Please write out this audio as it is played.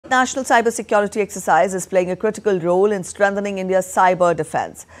National Cybersecurity Exercise is playing a critical role in strengthening India's cyber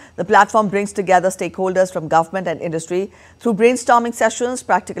defense. The platform brings together stakeholders from government and industry through brainstorming sessions,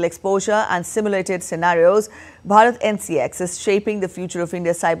 practical exposure and simulated scenarios. Bharat NCX is shaping the future of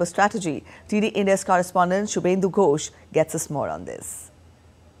India's cyber strategy. TD India's correspondent Shubhendu Ghosh gets us more on this.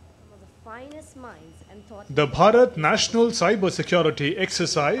 The Bharat National Cybersecurity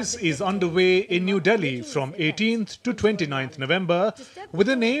Exercise is underway in New Delhi from 18th to 29th November with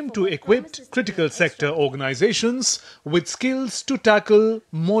an aim to equip critical sector organizations with skills to tackle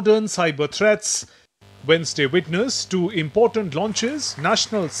modern cyber threats. Wednesday witnessed two important launches,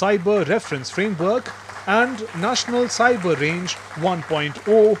 National Cyber Reference Framework and National Cyber Range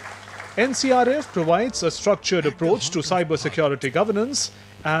 1.0. NCRF provides a structured approach to cybersecurity governance,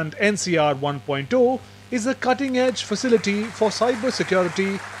 and NCR 1.0 is a cutting-edge facility for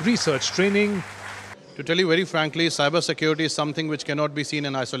cybersecurity research training. To tell you very frankly, cybersecurity is something which cannot be seen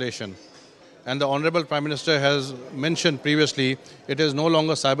in isolation. And the Honorable Prime Minister has mentioned previously, it is no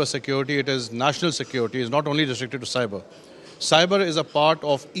longer cybersecurity, it is national security. It is not only restricted to cyber. Cyber is a part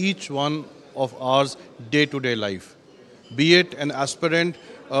of each one of our day-to-day life. Be it an aspirant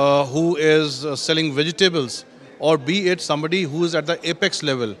who is selling vegetables, or be it somebody who is at the apex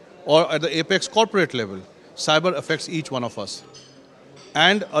level or at the apex corporate level. Cyber affects each one of us.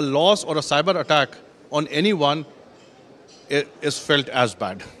 And a loss or a cyber attack on anyone is felt as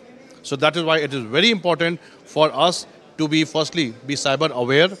bad. So that is why it is very important for us to be, firstly, be cyber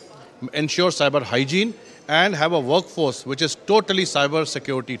aware, ensure cyber hygiene, and have a workforce which is totally cyber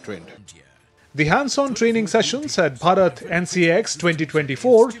security trained. The hands-on training sessions at Bharat NCX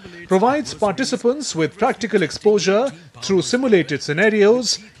 2024 provides participants with practical exposure through simulated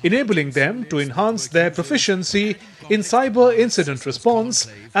scenarios, enabling them to enhance their proficiency in cyber incident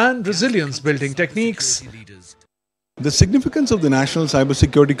response and resilience-building techniques. The significance of the National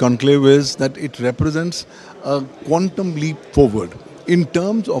Cybersecurity Conclave is that it represents a quantum leap forward in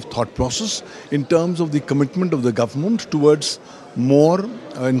terms of thought process, in terms of the commitment of the government towards more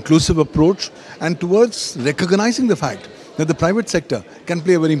inclusive approach and towards recognizing the fact that the private sector can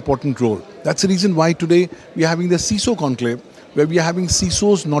play a very important role. That's the reason why today we are having the CISO conclave, where we are having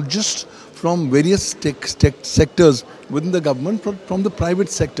CISOs not just from various tech sectors within the government, but from the private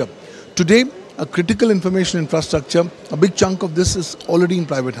sector. Today, a critical information infrastructure, a big chunk of this is already in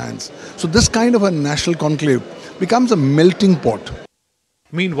private hands. So this kind of a national conclave becomes a melting pot.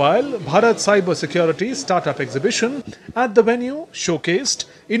 Meanwhile, Bharat Cybersecurity Startup Exhibition at the venue showcased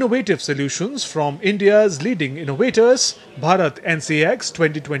innovative solutions from India's leading innovators. Bharat NCX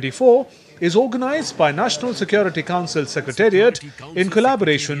 2024 is organized by National Security Council Secretariat in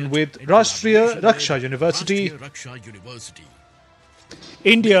collaboration with Rashtriya Raksha University.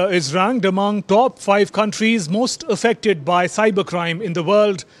 India is ranked among top 5 countries most affected by cybercrime in the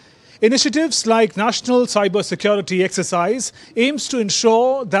world. Initiatives like National Cybersecurity Exercise aims to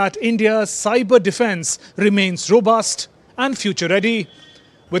ensure that India's cyber defense remains robust and future-ready.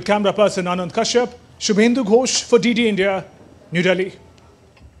 With camera person Anand Kashyap, Shubhendu Ghosh for DD India, New Delhi.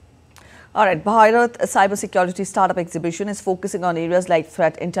 All right, Bharat Cybersecurity Startup Exhibition is focusing on areas like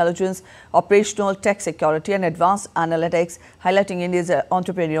threat intelligence, operational tech security and advanced analytics, highlighting India's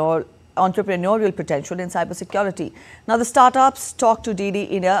entrepreneurial potential in cybersecurity. Now, the startups talk to DD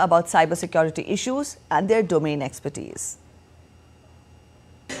India about cybersecurity issues and their domain expertise.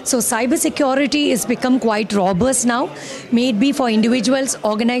 So cybersecurity has become quite robust now, may it be for individuals,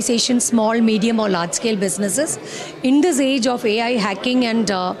 organizations, small, medium or large-scale businesses. In this age of AI hacking and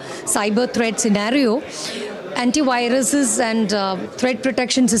cyber threat scenario, antiviruses and threat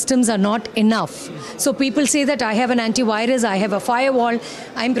protection systems are not enough. So people say that I have an antivirus, I have a firewall,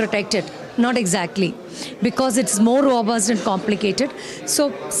 I'm protected. Not exactly, because it's more robust and complicated.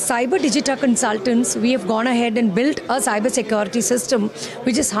 So Cyber Digita Consultants, we have gone ahead and built a cybersecurity system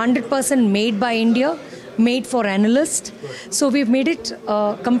which is 100% made by India, made for analysts. So we've made it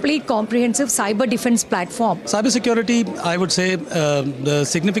a complete comprehensive cyber defense platform. Cybersecurity, I would say the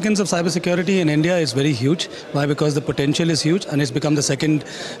significance of cybersecurity in India is very huge. Why? Because the potential is huge and it's become the second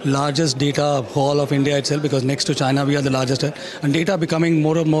largest data hall of India itself, because next to China we are the largest. And data becoming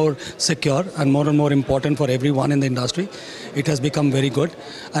more and more secure and more important for everyone in the industry. It has become very good.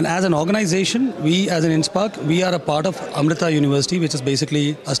 And as an organization, we as an InSpark, we are a part of Amrita University, which is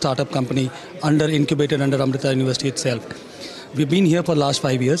basically a startup company incubated under Amrita University itself. We've been here for the last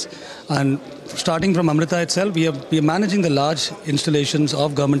 5 years, and starting from Amrita itself, we are managing the large installations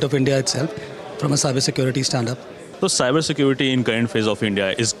of Government of India itself from a cybersecurity stand-up. So cybersecurity in current phase of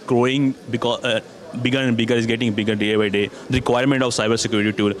India is growing because bigger and bigger, is getting bigger day by day. The requirement of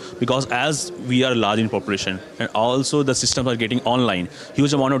cybersecurity tool, because as we are large in population and also the systems are getting online,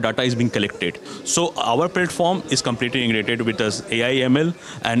 huge amount of data is being collected. So our platform is completely integrated with us AI/ML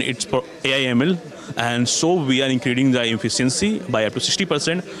and it's for AI/ML, and so we are increasing the efficiency by up to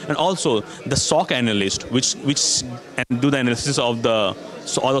 60%, and also the SOC analyst, which do the analysis of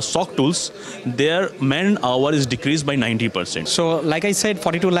all the SOC tools, their man hour is decreased by 90%. So like I said,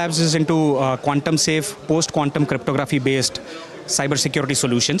 42 Labs is into quantum safe, post-quantum cryptography based cybersecurity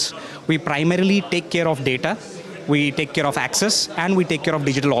solutions. We primarily take care of data, we take care of access, and we take care of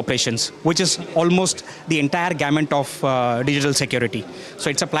digital operations, which is almost the entire gamut of digital security. So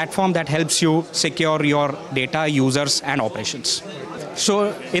it's a platform that helps you secure your data, users, and operations.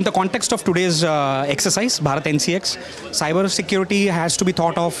 So in the context of today's exercise, Bharat NCX, cybersecurity has to be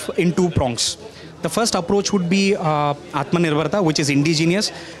thought of in two prongs. The first approach would be Atmanirbharta, which is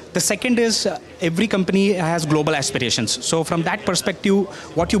indigenous. The second is every company has global aspirations. So from that perspective,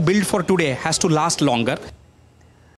 what you build for today has to last longer.